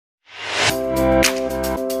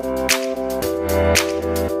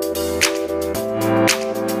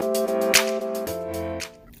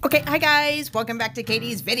guys, welcome back to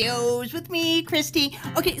Katie's videos with me, Christy.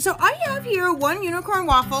 Okay, so I have here one unicorn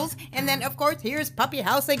waffles, and then of course here's Puppy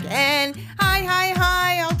House again. Hi.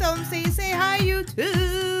 I'll tell him say hi,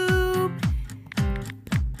 YouTube.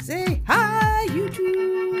 Say hi,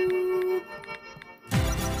 YouTube.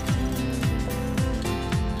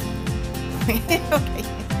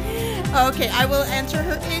 Okay, I will answer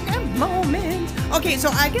her in a moment. Okay, so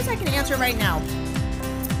I guess I can answer right now.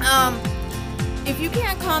 If you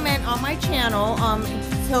can't comment on my channel,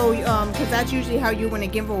 because that's usually how you win a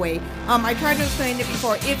giveaway. I tried to explain it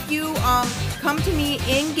before. If you come to me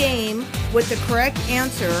in game with the correct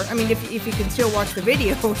answer, I mean, if you can still watch the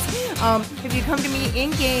videos, if you come to me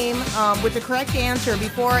in game with the correct answer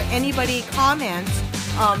before anybody comments,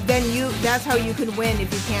 then that's how you can win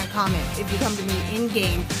if you can't comment. If you come to me in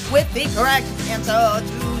game with the correct answer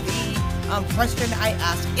to the question I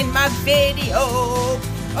asked in my video.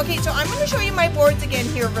 Okay, so I'm going to show you my boards again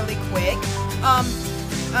here really quick.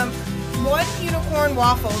 One Unicorn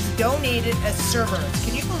Waffles donated a server.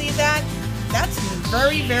 Can you believe that? That's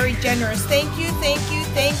very, very generous. Thank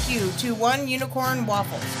you to One Unicorn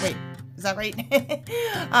Waffles. Wait, is that right?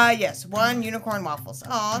 Yes, One Unicorn Waffles.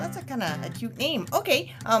 Oh, that's a kind of a cute name.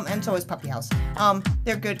 Okay, and so is Puppy House.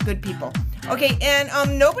 They're good people. Okay, and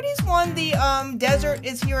nobody's won the Desert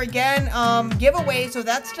is Here Again giveaway, so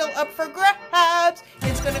that's still up for grabs.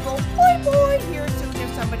 It's gonna go boy here soon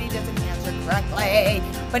if somebody doesn't answer correctly.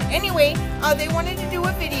 But anyway, they wanted to do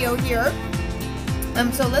a video here.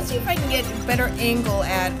 So let's see if I can get a better angle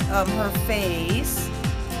at her face.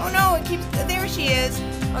 Oh no, it keeps, there she is.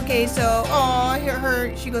 Okay, so,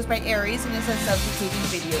 she goes by Aries, and it says substituting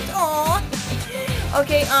videos. Aw.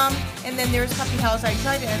 Okay, and then there's Puppy House. I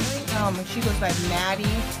tried to, she goes by Maddie.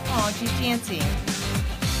 Oh, she's dancing.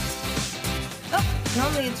 Oh,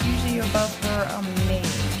 normally it's usually above her, name.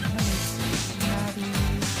 Let me see, Maddie.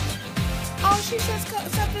 Oh, she says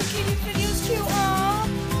substituting videos too. Aw.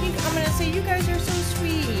 I'm gonna say you guys are so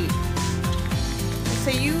sweet. I'll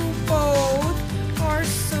say you both are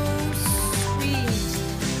so sweet.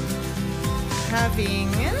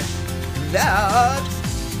 Having that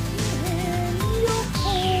in your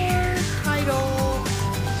title.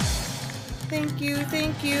 Thank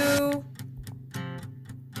you.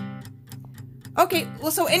 Okay,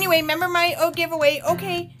 well, so anyway, remember my giveaway.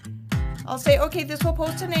 Okay, I'll say, okay, this will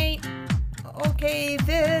post tonight. Okay,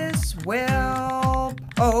 this will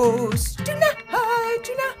post tonight.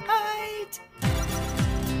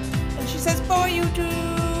 And she says, for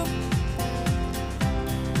YouTube.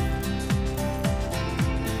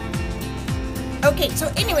 Okay,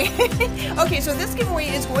 so anyway, okay, so this giveaway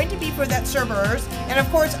is going to be for that servers, and of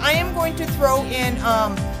course I am going to throw in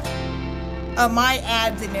my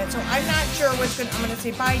ads in it, so I'm not sure what's gonna, I'm gonna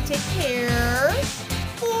say bye, take care,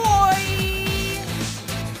 boy,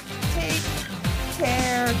 take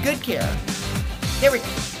care, good care, there we go.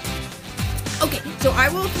 Okay, so I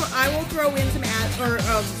will throw in some ads or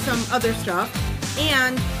some other stuff,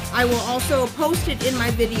 and I will also post it in my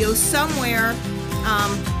video somewhere.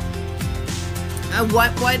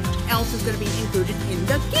 What else is going to be included in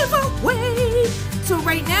the giveaway? So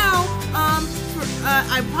right now,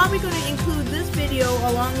 I'm probably going to include this video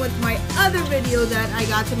along with my other video that I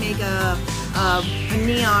got to make a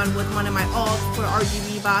neon with one of my alts for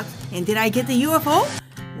RGB box. And did I get the UFO?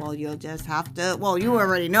 Well, you'll just have to, well, you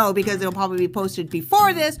already know because it'll probably be posted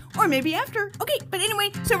before this or maybe after. Okay, but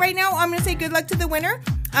anyway, so right now I'm going to say good luck to the winner.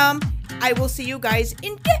 I will see you guys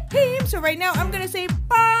in game. So right now I'm going to say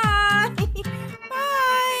bye.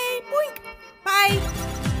 Bye.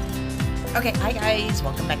 Okay, hi guys,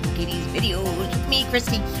 welcome back to Katie's videos with me,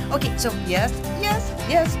 Christy. Okay, so yes,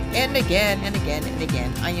 and again,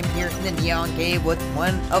 I am here in the Neon Cave with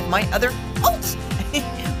one of my other alts,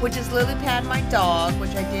 which is Lily Pad, my dog,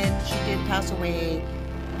 which she did pass away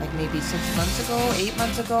like maybe 6 months ago, 8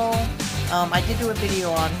 months ago. I did do a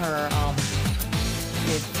video on her,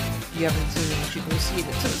 if you haven't seen it, you should go see it,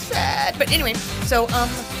 it's so sad. But anyway, so,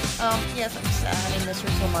 yes, I'm sad, I miss her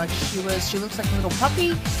so much. She looks like a little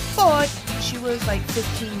puppy, but she was like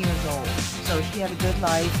 15 years old, so she had a good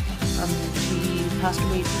life. She passed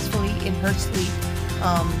away peacefully in her sleep,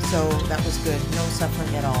 so that was good, no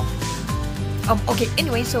suffering at all. Okay,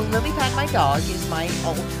 anyway, so Lily Pad, my dog, is my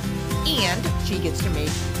alt, and she gets to make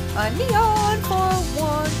a neon for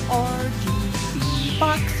one RGB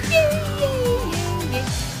box. Yay!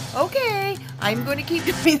 Okay, I'm going to keep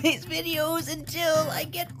doing these videos until I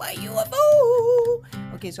get my UFO.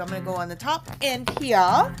 Okay, so I'm going to go on the top end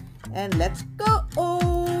here, and let's go.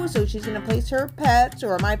 So she's going to place her pets,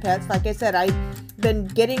 or my pets. Like I said, I've been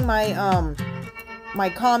getting my my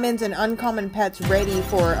commons and uncommon pets ready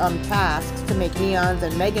for tasks to make neons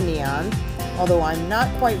and mega neons. Although I'm not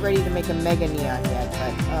quite ready to make a Mega Neon yet,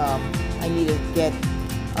 but I need to get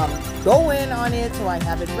going on it so I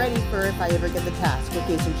have it ready for if I ever get the task.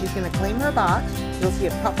 Okay, so she's going to claim her box. You'll see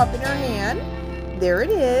it pop up in her hand. There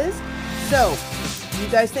it is. So, you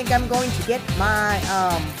guys think I'm going to get my,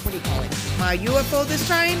 what do you call it? My UFO this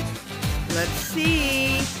time? Let's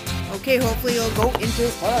see. Okay, hopefully it'll go into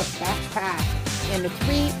her backpack. And a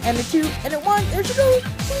 3, and a 2, and a 1. There she goes.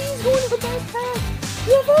 Please go into her backpack.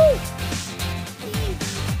 UFO!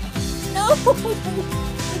 Please. No!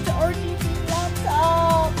 It's already locked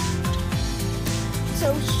up.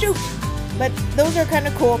 So shoot. But those are kind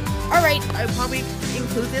of cool. Alright, I'll probably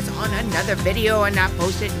include this on another video and not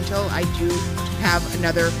post it until I do have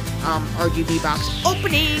another RGB box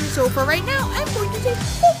opening. So for right now, I'm going to say